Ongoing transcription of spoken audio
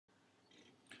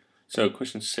So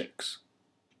question 6.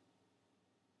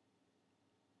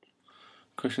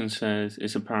 Question says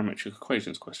it's a parametric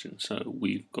equations question. So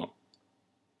we've got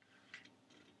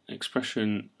an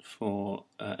expression for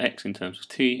x in terms of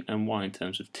t and y in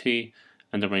terms of t,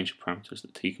 and a range of parameters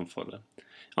that t can follow. It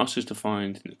asks us to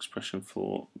find an expression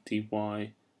for dy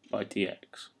by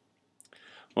dx.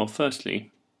 Well,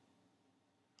 firstly,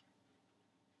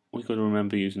 we've got to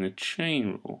remember using a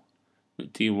chain rule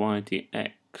that dy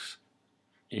dx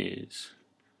is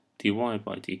dy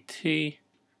by dt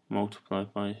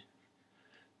multiplied by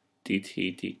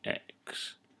dt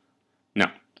dx.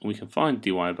 Now, we can find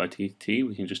dy by dt,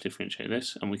 we can just differentiate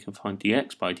this, and we can find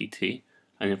dx by dt,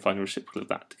 and then find a reciprocal of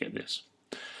that to get this.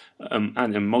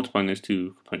 And then multiplying those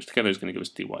two components together is going to give us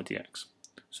dy dx.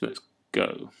 So let's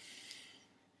go.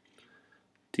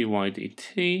 Dy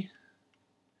dt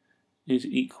is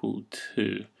equal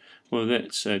to, well,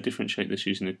 let's differentiate this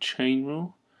using a chain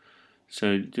rule.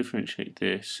 So differentiate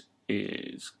this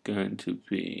is going to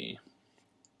be,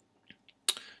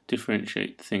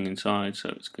 differentiate the thing inside, so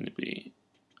it's going to be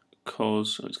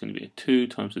cos, so it's going to be a 2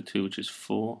 times the 2, which is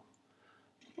 4.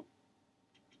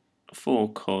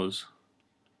 4 cos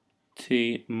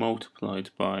t multiplied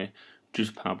by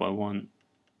reduced power by 1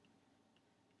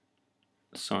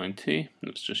 sine t.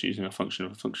 That's just using a function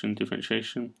of a function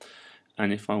differentiation.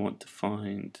 And if I want to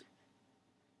find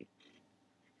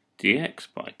dx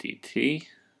by dt,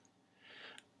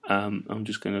 I'm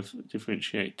just going to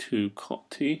differentiate 2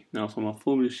 cot t. Now from our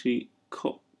formula sheet,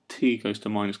 cot t goes to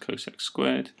minus cosec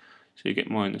squared, so you get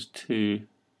minus 2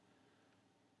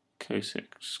 cosec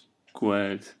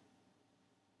squared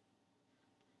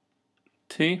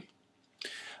t.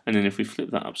 And then if we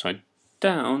flip that upside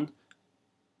down,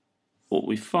 what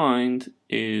we find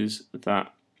is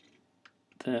that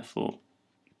therefore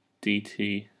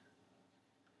dt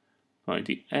by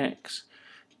dx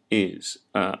is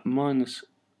minus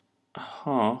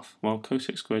half, while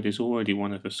cosec squared is already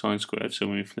 1 over sine squared, so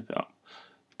when we flip it up,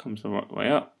 it comes the right way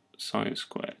up, sine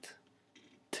squared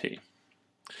t.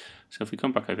 So if we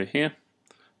come back over here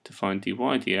to find dy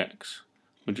dx,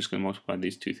 we're just going to multiply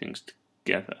these two things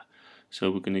together. So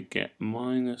we're going to get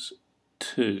minus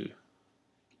 2.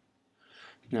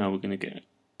 Now we're going to get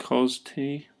cos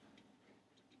t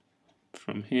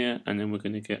from here, and then we're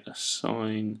going to get a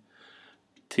sine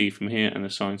t from here and a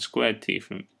sine squared t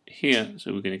from here,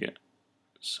 so we're going to get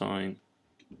sine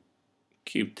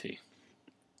cube t.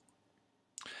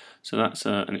 So that's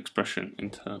an expression in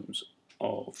terms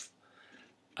of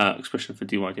expression for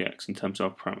dy dx in terms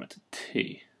of parameter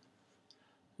t.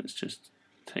 Let's just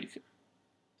take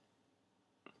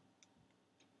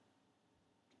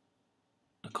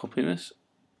a copy of this,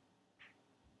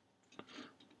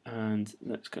 and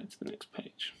let's go to the next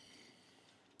page.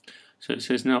 So it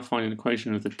says now find an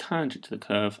equation of the tangent to the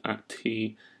curve at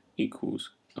t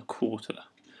equals a quarter.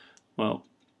 Well,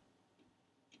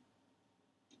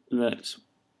 let's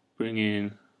bring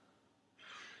in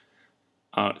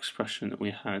our expression that we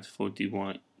had for dy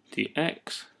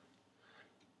dx,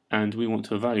 and we want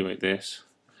to evaluate this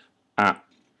at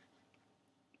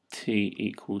t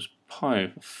equals pi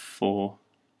over 4.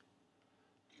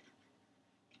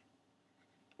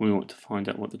 We want to find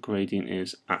out what the gradient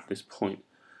is at this point.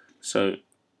 So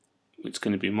it's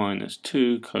going to be minus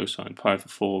 2 cosine pi over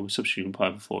 4. We're substituting pi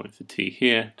over 4 in for t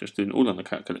here, just doing it all on the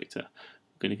calculator.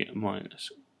 We're going to get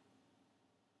minus,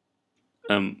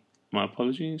 my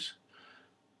apologies,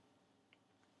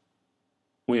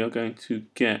 we are going to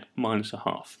get minus a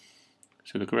half.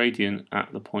 So the gradient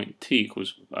at the point t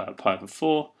equals pi over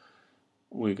 4,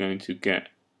 we're going to get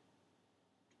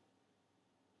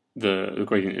the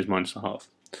gradient is minus a half.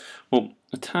 Well,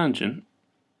 a tangent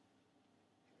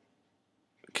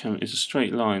is a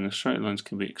straight line. The straight lines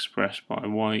can be expressed by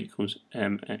y equals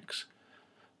mx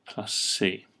plus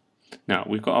c. Now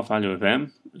we've got our value of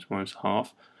m, it's minus a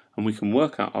half, and we can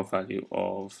work out our value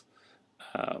of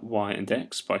y and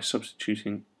x by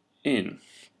substituting in.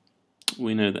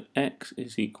 We know that x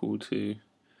is equal to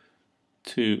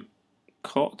 2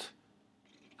 cot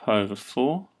pi over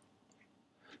 4,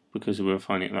 because we were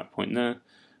finding at that point there,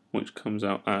 which comes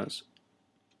out as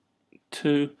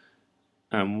 2,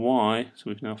 and y, so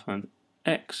we've now found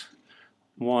x.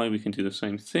 Y, we can do the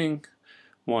same thing.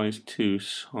 Y is 2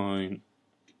 sine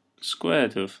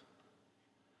squared of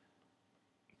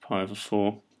pi over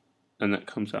 4, and that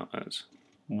comes out as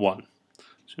 1.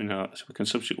 So we can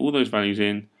substitute all those values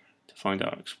in to find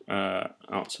our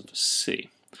answer for c.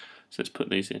 So let's put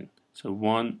these in. So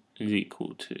 1 is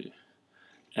equal to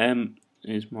m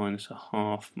is minus a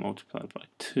half multiplied by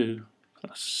 2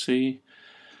 plus c,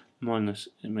 minus,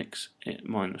 it makes it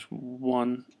minus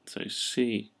 1, so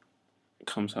c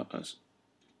comes out as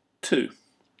 2.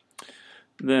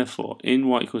 Therefore, in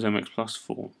y equals mx plus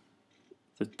 4,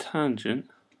 the tangent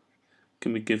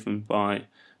can be given by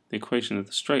the equation of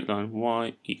the straight line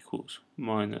y equals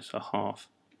minus a half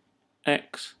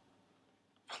x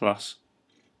plus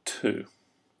 2.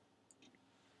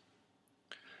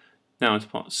 Now into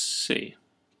part C.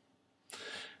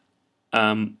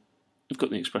 We've got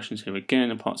the expressions here again,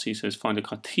 and part C says find a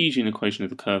Cartesian equation of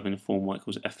the curve in the form y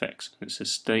equals fx, and it says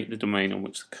state the domain on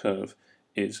which the curve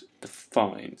is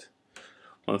defined.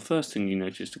 Well, the first thing you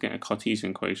notice to get a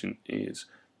Cartesian equation is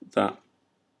that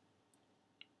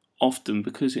often,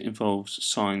 because it involves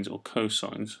sines or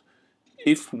cosines,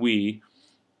 if we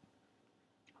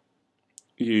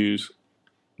use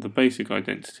the basic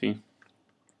identity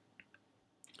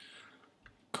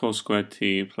cos squared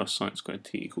t plus sine squared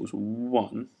t equals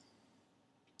 1,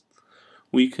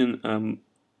 we can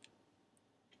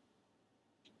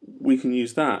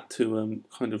use that to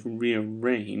kind of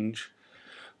rearrange.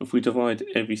 If we divide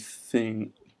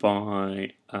everything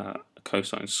by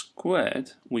cosine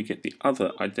squared, we get the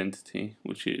other identity,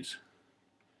 which is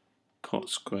cot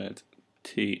squared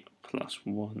t plus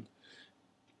 1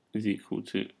 is equal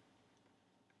to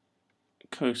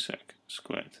cosec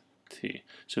squared t.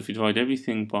 So if you divide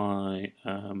everything by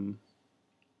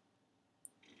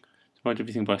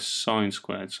sine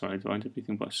squared,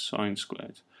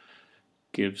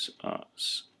 gives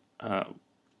us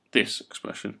this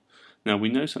expression. Now we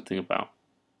know something about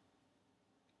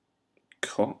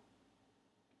cot.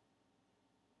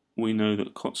 We know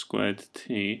that cot squared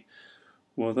t,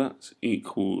 well, that's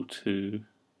equal to,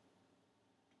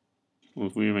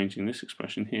 well, rearranging this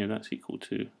expression here, that's equal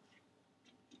to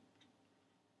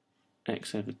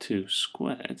x over 2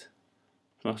 squared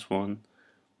plus 1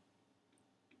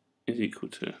 is equal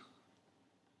to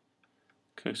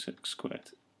cosec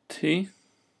squared t.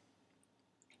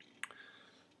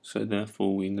 So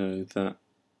therefore we know that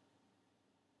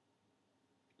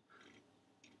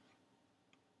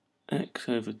x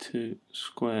over 2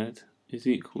 squared is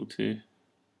equal to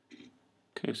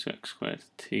cosec squared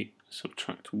t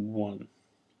subtract 1.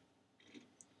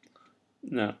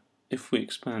 Now if we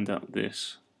expand out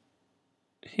this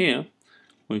here,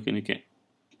 we're going to get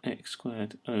x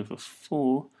squared over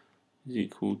 4 is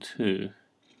equal to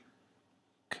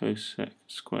cosec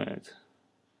squared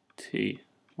t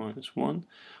minus 1.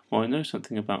 Well, I know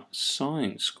something about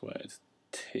sine squared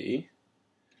t.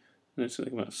 Well,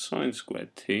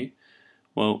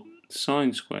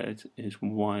 sine squared is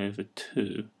y over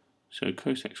 2, so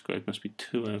cosec squared must be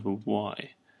 2 over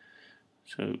y.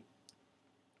 So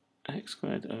x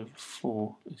squared over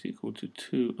 4 is equal to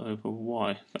 2 over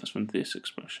y. That's from this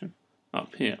expression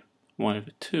up here. Y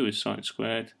over 2 is sine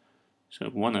squared, so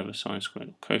 1 over sine squared,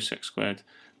 or cosec squared,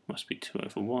 must be 2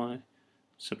 over y.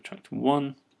 Subtract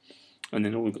 1, and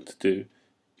then all we've got to do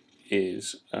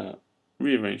is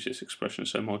rearrange this expression,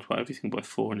 so multiply everything by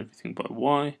 4 and everything by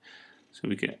y, so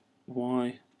we get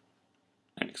y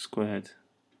x squared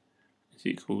is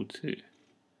equal to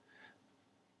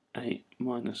 8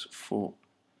 minus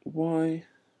 4y,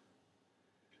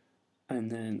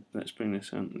 and then let's bring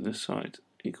this on this side,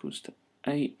 equals to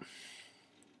 8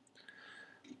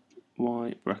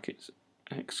 y brackets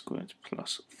x squared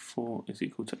plus 4 is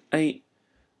equal to 8,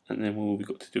 and then all we've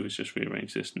got to do is just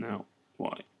rearrange this. Now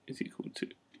y is equal to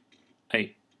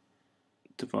 8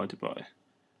 divided by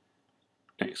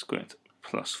x squared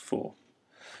plus 4.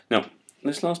 Now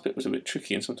this last bit was a bit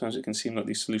tricky, and sometimes it can seem like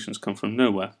these solutions come from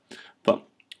nowhere, but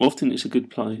often it's a good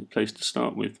place to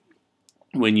start with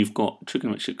when you've got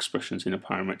trigonometric expressions in a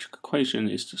parametric equation,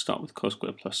 is to start with cos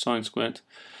squared plus sine squared,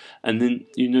 and then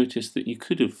you notice that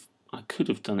I could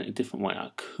have done it a different way.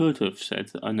 I could have said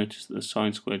that I noticed that the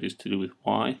sine squared is to do with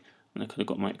y, and I could have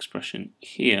got my expression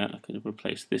here. I could have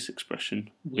replaced this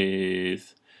expression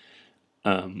with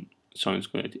sine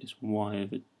squared is y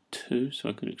over 2, so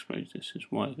I could express this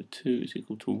as y over 2 is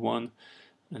equal to 1,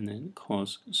 and then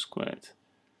cos squared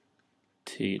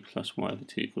t plus y over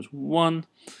 2 equals 1,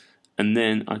 and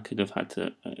then I could have had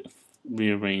to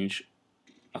rearrange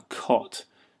a cot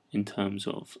in terms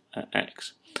of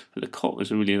x, but the cot was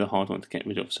really the hard one to get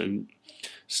rid of. So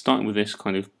starting with this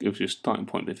kind of gives you a starting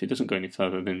point, but if it doesn't go any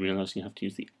further, then realizing you have to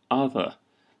use the other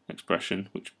expression,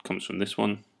 which comes from this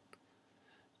one,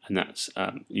 and that's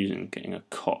getting a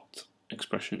cot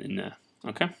expression in there.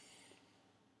 Okay.